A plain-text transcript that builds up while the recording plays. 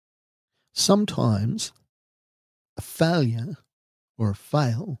Sometimes a failure or a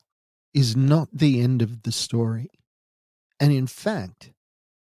fail is not the end of the story. And in fact,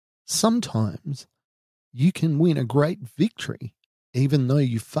 sometimes you can win a great victory even though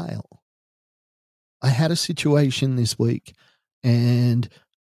you fail. I had a situation this week and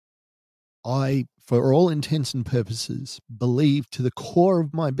I, for all intents and purposes, believed to the core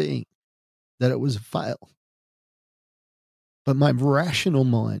of my being that it was a fail. But my rational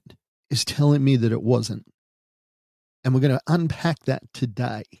mind is telling me that it wasn't. And we're going to unpack that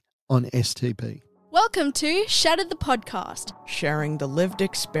today on STP. Welcome to Shattered the Podcast. Sharing the lived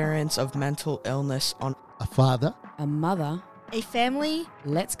experience of mental illness on A father, a mother. A family.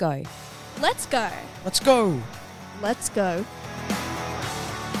 Let's go. Let's go. Let's go. Let's go.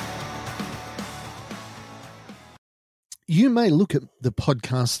 you may look at the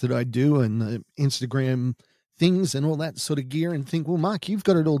podcasts that I do and the Instagram things and all that sort of gear and think, well, Mark, you've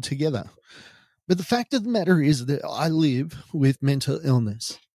got it all together. But the fact of the matter is that I live with mental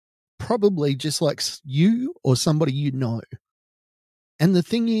illness, probably just like you or somebody you know. And the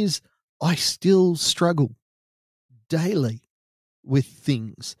thing is, I still struggle daily with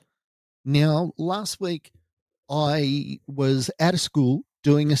things. Now, last week, I was at a school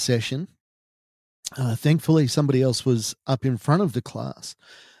doing a session. Thankfully, somebody else was up in front of the class.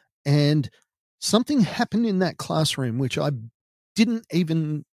 And something happened in that classroom which I didn't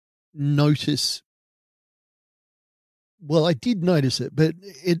even notice. Well, I did notice it, but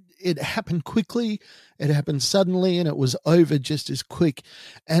it happened quickly. It happened suddenly, and it was over just as quick.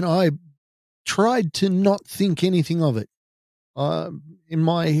 And I tried to not think anything of it. In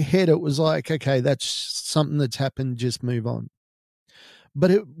my head, it was like, okay, that's something that's happened. Just move on. But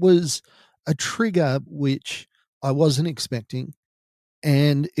it was a trigger which I wasn't expecting.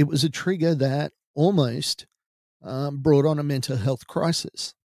 And it was a trigger that almost brought on a mental health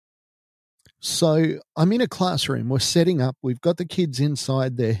crisis. So I'm in a classroom. We're setting up. We've got the kids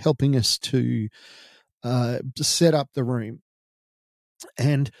inside. They're helping us to set up the room.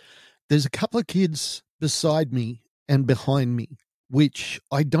 And there's a couple of kids beside me and behind me, which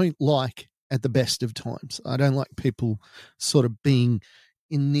I don't like at the best of times. I don't like people sort of being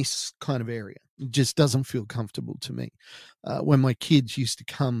in this kind of area. It just doesn't feel comfortable to me. When my kids used to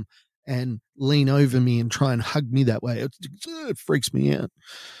come and lean over me and try and hug me that way, it freaks me out.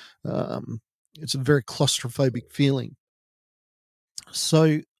 It's a very claustrophobic feeling.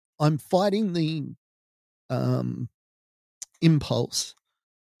 So I'm fighting the impulse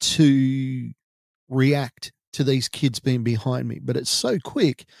to react to these kids being behind me, but it's so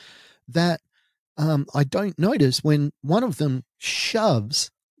quick that I don't notice when one of them shoves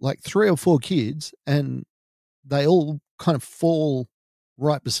like 3 or 4 kids and they all kind of fall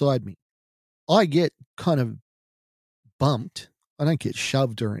right beside me. I get kind of bumped. I don't get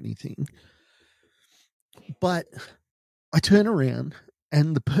shoved or anything. But I turn around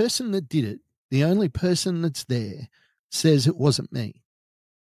and the person that did it, the only person that's there, says it wasn't me.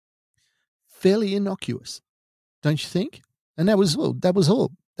 Fairly innocuous, don't you think? And that was all. That was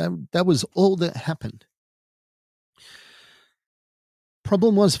all. That was all that happened.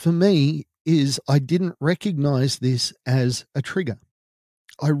 Problem was for me is I didn't recognize this as a trigger.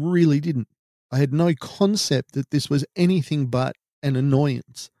 I really didn't. I had no concept that this was anything but an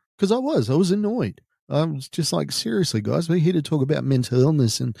annoyance because I was annoyed. I was just like, seriously, guys, we're here to talk about mental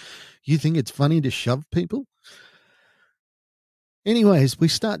illness and you think it's funny to shove people? Anyways, we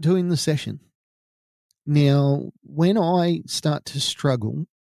start doing the session. Now, when I start to struggle,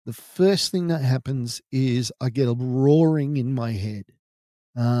 the first thing that happens is I get a roaring in my head.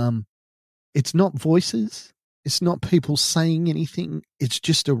 It's not voices. It's not people saying anything. It's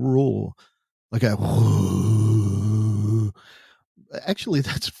just a roar. Like a whoo. Actually,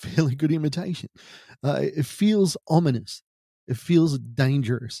 that's a fairly good imitation. It feels ominous. It feels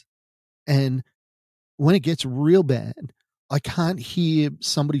dangerous. And when it gets real bad, I can't hear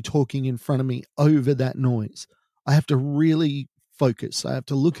somebody talking in front of me over that noise. I have to really focus. I have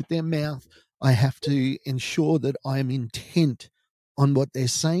to look at their mouth. I have to ensure that I am intent on what they're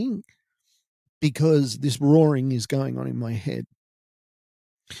saying because this roaring is going on in my head.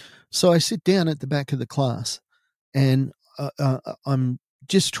 So I sit down at the back of the class and I'm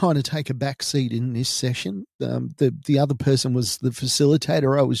just trying to take a back seat in this session. The other person was the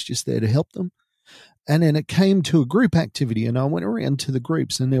facilitator. I was just there to help them. And then it came to a group activity and I went around to the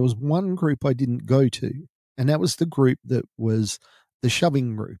groups and there was one group I didn't go to. And that was the group that was the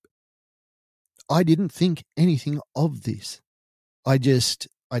shoving group. I didn't think anything of this. I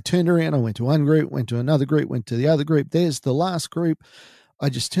turned around, I went to one group, went to another group, went to the other group. There's the last group. I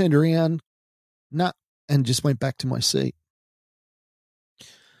just turned around, and just went back to my seat.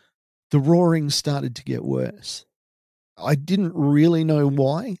 the roaring started to get worse. I didn't really know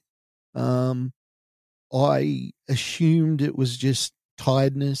why. I assumed it was just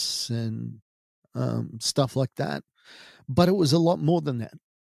tiredness and stuff like that. But it was a lot more than that.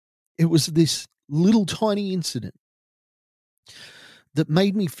 It was this little tiny incident that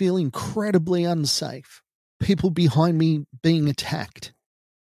made me feel incredibly unsafe. People behind me being attacked.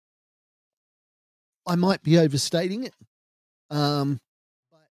 I might be overstating it. But,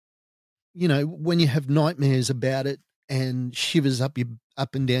 when you have nightmares about it and shivers up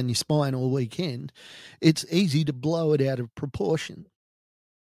and down your spine all weekend, it's easy to blow it out of proportion.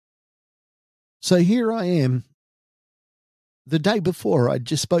 So here I am. The day before, I'd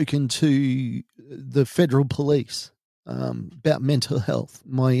just spoken to the federal police about mental health,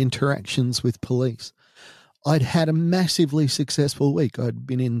 my interactions with police. I'd had a massively successful week. I'd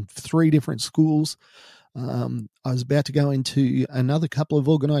been in 3 different schools. I was about to go into another couple of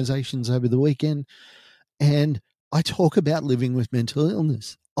organizations over the weekend, and I talk about living with mental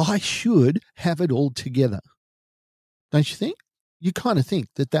illness. I should have it all together. Don't you think? You kind of think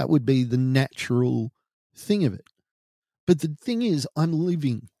that would be the natural thing of it. But the thing is, I'm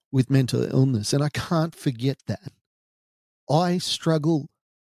living with mental illness, and I can't forget that. I struggle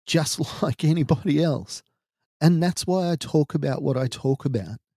just like anybody else. And that's why I talk about what I talk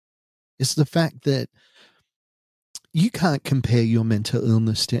about. It's the fact that you can't compare your mental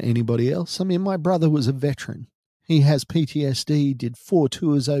illness to anybody else. I mean, my brother was a veteran. He has PTSD, did 4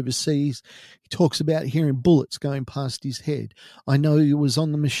 tours overseas. He talks about hearing bullets going past his head. I know he was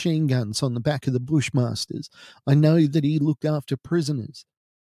on the machine guns on the back of the Bushmasters. I know that he looked after prisoners.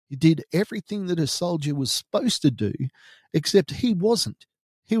 He did everything that a soldier was supposed to do, except he wasn't.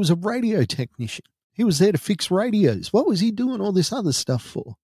 He was a radio technician. He was there to fix radios. What was he doing all this other stuff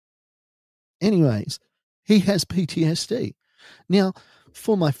for? Anyways, he has PTSD. Now,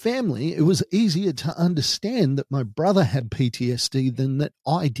 for my family, it was easier to understand that my brother had PTSD than that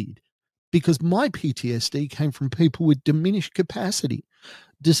I did, because my PTSD came from people with diminished capacity,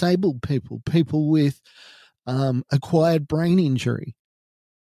 disabled people, people with acquired brain injury.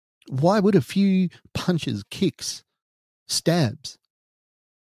 Why would a few punches, kicks, stabs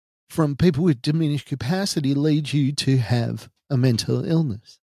from people with diminished capacity lead you to have a mental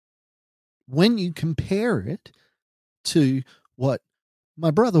illness? When you compare it to what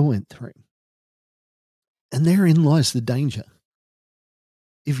my brother went through, and therein lies the danger.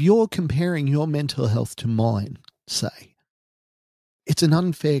 If you're comparing your mental health to mine, say, it's an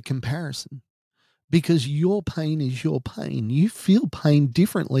unfair comparison, because your pain is your pain. You feel pain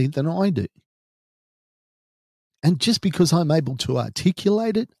differently than I do. And just because I'm able to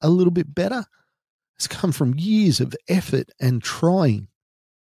articulate it a little bit better, it's come from years of effort and trying.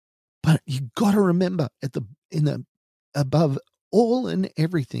 But you got to remember, above all and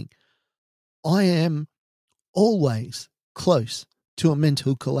everything, I am always close to a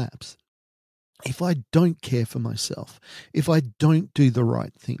mental collapse. If I don't care for myself, if I don't do the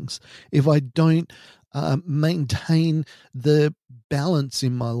right things, if I don't maintain the balance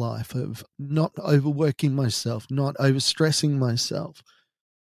in my life of not overworking myself, not overstressing myself,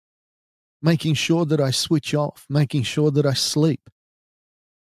 making sure that I switch off, making sure that I sleep.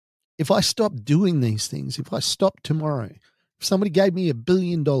 If I stop doing these things, if I stop tomorrow, if somebody gave me $1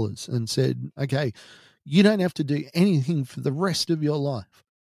 billion and said, okay, you don't have to do anything for the rest of your life,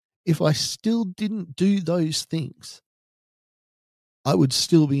 if I still didn't do those things, I would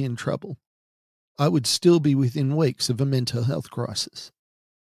still be in trouble. I would still be within weeks of a mental health crisis.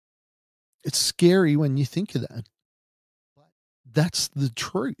 It's scary when you think of that. That's the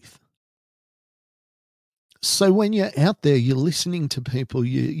truth. So when you're out there, you're listening to people,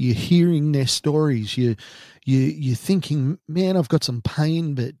 you're hearing their stories, you're thinking, man, I've got some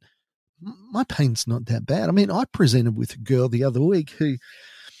pain, but my pain's not that bad. I mean, I presented with a girl the other week who,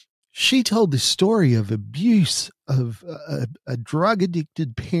 she told this story of abuse, of a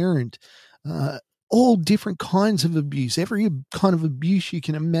drug-addicted parent, all different kinds of abuse, every kind of abuse you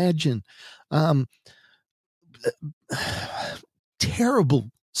can imagine.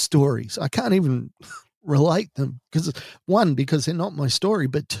 Terrible stories. I can't even relate them because, one, because they're not my story,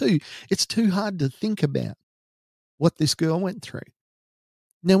 but two, it's too hard to think about what this girl went through.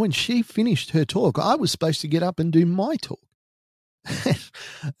 Now, when she finished her talk, I was supposed to get up and do my talk.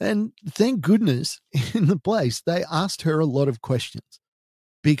 And thank goodness in the place, they asked her a lot of questions,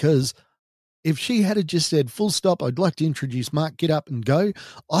 because if she had just said, full stop, I'd like to introduce Mark, get up and go,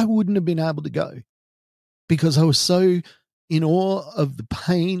 I wouldn't have been able to go, because I was so in awe of the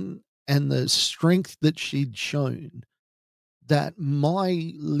pain and the strength that she'd shown that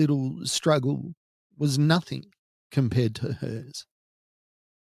my little struggle was nothing compared to hers.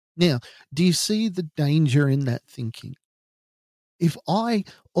 Now, do you see the danger in that thinking? If I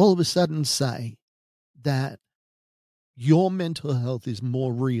all of a sudden say that your mental health is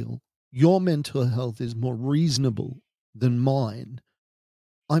more real, your mental health is more reasonable than mine,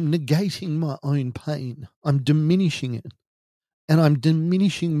 I'm negating my own pain. I'm diminishing it. And I'm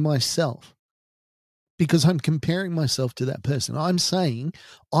diminishing myself because I'm comparing myself to that person. I'm saying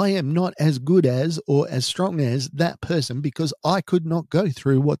I am not as good as or as strong as that person because I could not go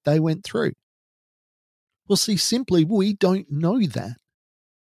through what they went through. Well, see, simply, we don't know that.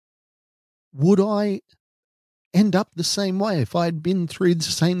 Would I end up the same way if I had been through the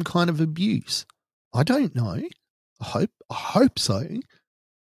same kind of abuse? I don't know. I hope so,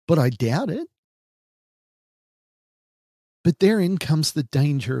 but I doubt it. But therein comes the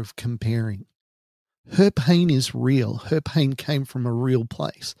danger of comparing. Her pain is real. Her pain came from a real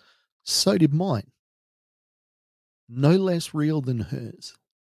place. So did mine. No less real than hers.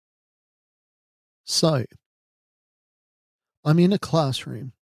 So, I'm in a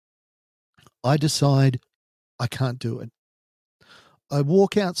classroom. I decide I can't do it. I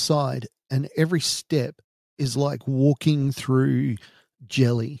walk outside and every step is like walking through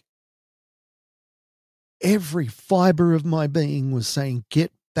jelly. Every fiber of my being was saying,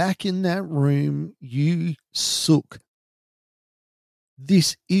 get back in that room, you sook.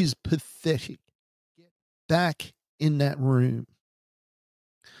 This is pathetic. Get back in that room.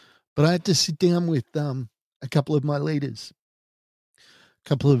 But I had to sit down with a couple of my leaders, a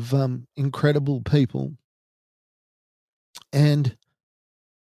couple of incredible people. And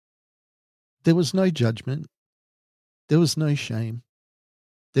there was no judgment. There was no shame.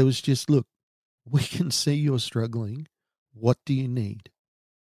 There was just, look, we can see you're struggling. What do you need?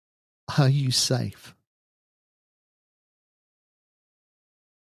 Are you safe?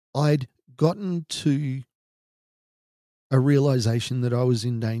 I'd gotten to a realization that I was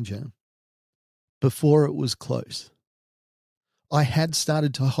in danger before it was close. I had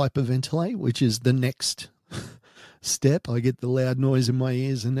started to hyperventilate, which is the next step. I get the loud noise in my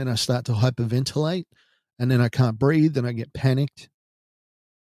ears and then I start to hyperventilate and then I can't breathe and I get panicked.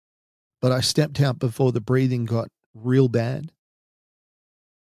 But I stepped out before the breathing got real bad.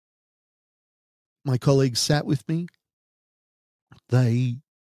 My colleagues sat with me. They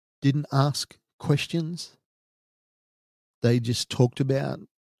didn't ask questions. They just talked about,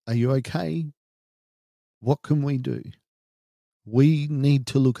 are you okay? What can we do? We need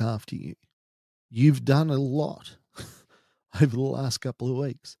to look after you. You've done a lot over the last couple of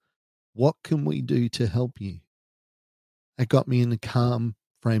weeks. What can we do to help you? It got me in a calm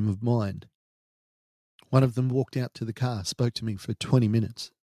frame of mind. One of them walked out to the car, spoke to me for 20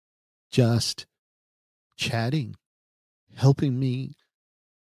 minutes, just chatting, helping me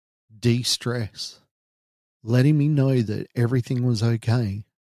de-stress, letting me know that everything was okay.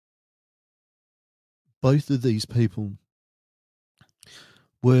 Both of these people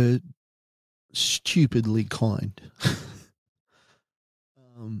were stupidly kind.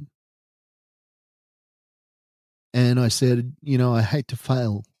 And I said, I hate to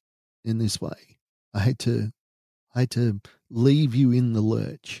fail in this way. I hate to leave you in the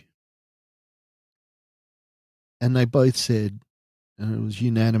lurch. And they both said, and it was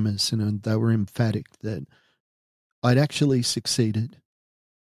unanimous, and they were emphatic that I'd actually succeeded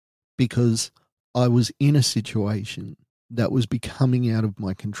because I was in a situation that was becoming out of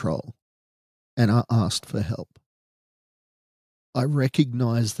my control, and I asked for help. I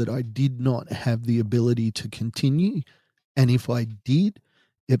recognized that I did not have the ability to continue, and if I did,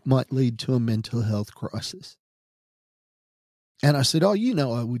 it might lead to a mental health crisis. And I said, I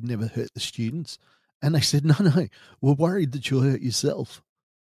would never hurt the students. And they said, no, we're worried that you'll hurt yourself.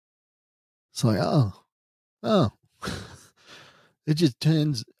 It's like, oh. It just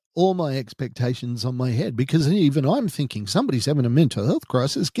turns all my expectations on my head because even I'm thinking somebody's having a mental health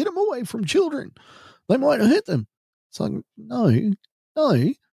crisis, get them away from children. They might hurt them. It's like, no,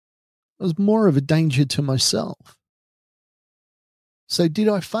 it was more of a danger to myself. So did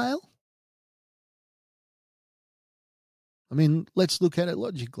I fail? I mean, let's look at it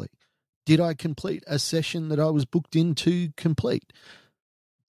logically. Did I complete a session that I was booked in to complete?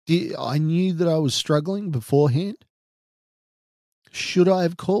 I knew that I was struggling beforehand. Should I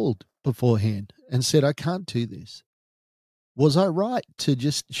have called beforehand and said, I can't do this? Was I right to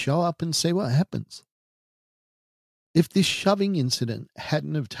just show up and see what happens? If this shoving incident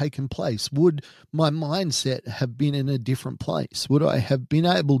hadn't have taken place, would my mindset have been in a different place? Would I have been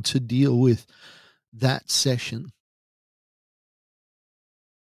able to deal with that session?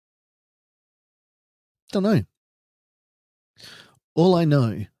 Don't know. All I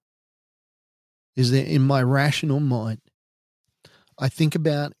know is that in my rational mind, I think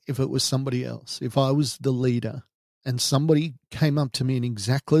about if it was somebody else, if I was the leader and somebody came up to me in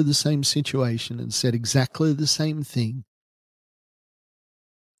exactly the same situation and said exactly the same thing,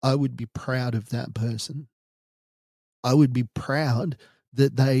 I would be proud of that person. I would be proud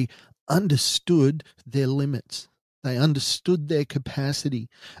that they understood their limits. They understood their capacity,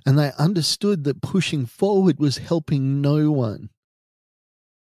 and they understood that pushing forward was helping no one.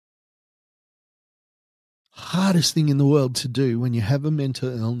 Hardest thing in the world to do when you have a mental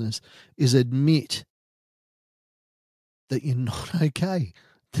illness is admit that you're not okay,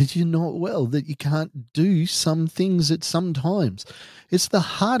 that you're not well, that you can't do some things at some times. It's the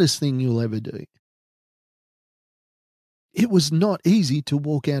hardest thing you'll ever do. It was not easy to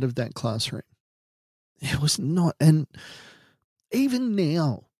walk out of that classroom. It was not. And even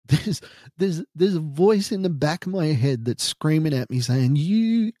now, there's a voice in the back of my head that's screaming at me saying,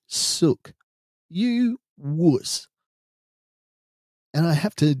 "You sook, you wuss." And I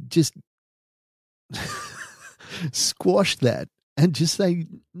have to just squash that and just say,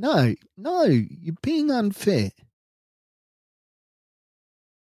 no, you're being unfair.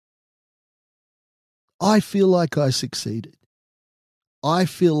 I feel like I succeeded. I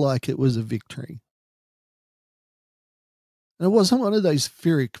feel like it was a victory. And it wasn't one of those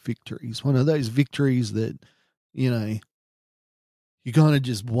Pyrrhic victories, one of those victories that, you kind of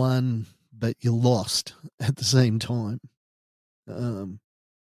just won, but you lost at the same time.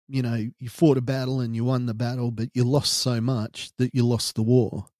 You fought a battle and you won the battle, but you lost so much that you lost the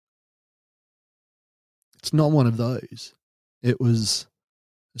war. It's not one of those. It was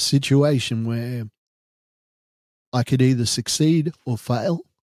a situation where I could either succeed or fail,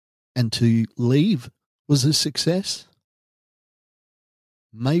 and to leave was a success.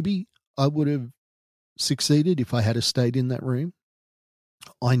 Maybe I would have succeeded if I had stayed in that room.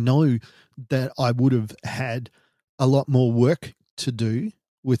 I know that I would have had a lot more work to do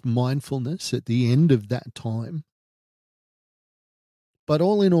with mindfulness at the end of that time. But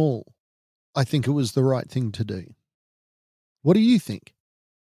all in all, I think it was the right thing to do. What do you think?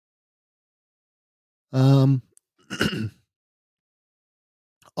 I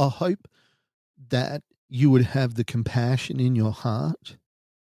hope that you would have the compassion in your heart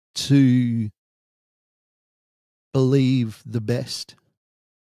to believe the best.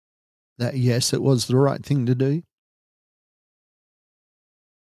 That yes, it was the right thing to do.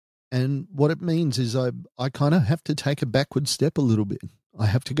 And what it means is I kind of have to take a backward step a little bit. I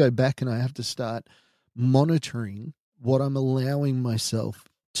have to go back and I have to start monitoring what I'm allowing myself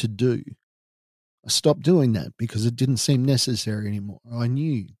to do. I stopped doing that because it didn't seem necessary anymore. I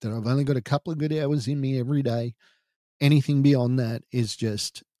knew that I've only got a couple of good hours in me every day. Anything beyond that is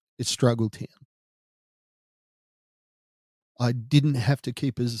just, it's struggle town. I didn't have to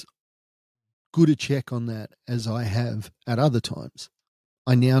keep as good a check on that as I have at other times.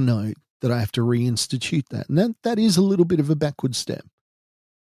 I now know that I have to reinstitute that. And that is a little bit of a backward step.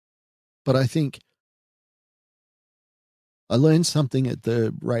 But I think I learned something at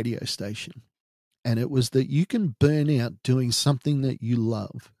the radio station, and it was that you can burn out doing something that you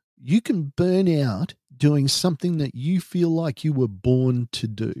love. You can burn out doing something that you feel like you were born to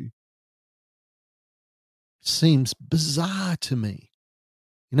do. Seems bizarre to me.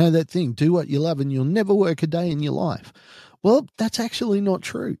 You know that thing, do what you love and you'll never work a day in your life. Well, that's actually not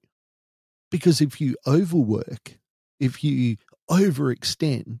true. Because if you overwork, if you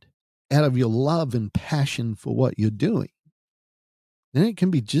overextend out of your love and passion for what you're doing, then it can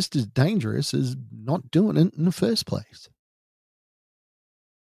be just as dangerous as not doing it in the first place.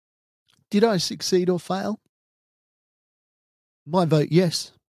 Did I succeed or fail? My vote,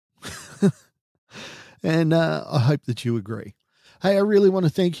 yes. And I hope that you agree. Hey, I really want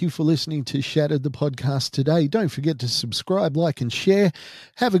to thank you for listening to Shattered the podcast today. Don't forget to subscribe, like, and share.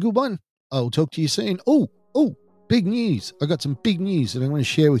 Have a good one. I'll talk to you soon. Oh, big news. I got some big news that I'm going to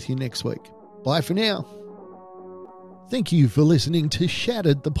share with you next week. Bye for now. Thank you for listening to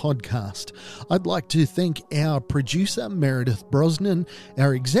Shattered the podcast. I'd like to thank our producer, Meredith Brosnan,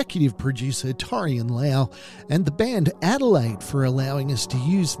 our executive producer, Torian Lau, and the band Adelaide for allowing us to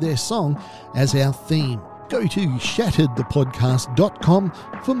use their song as our theme. Go to shatteredthepodcast.com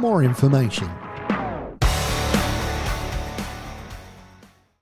for more information.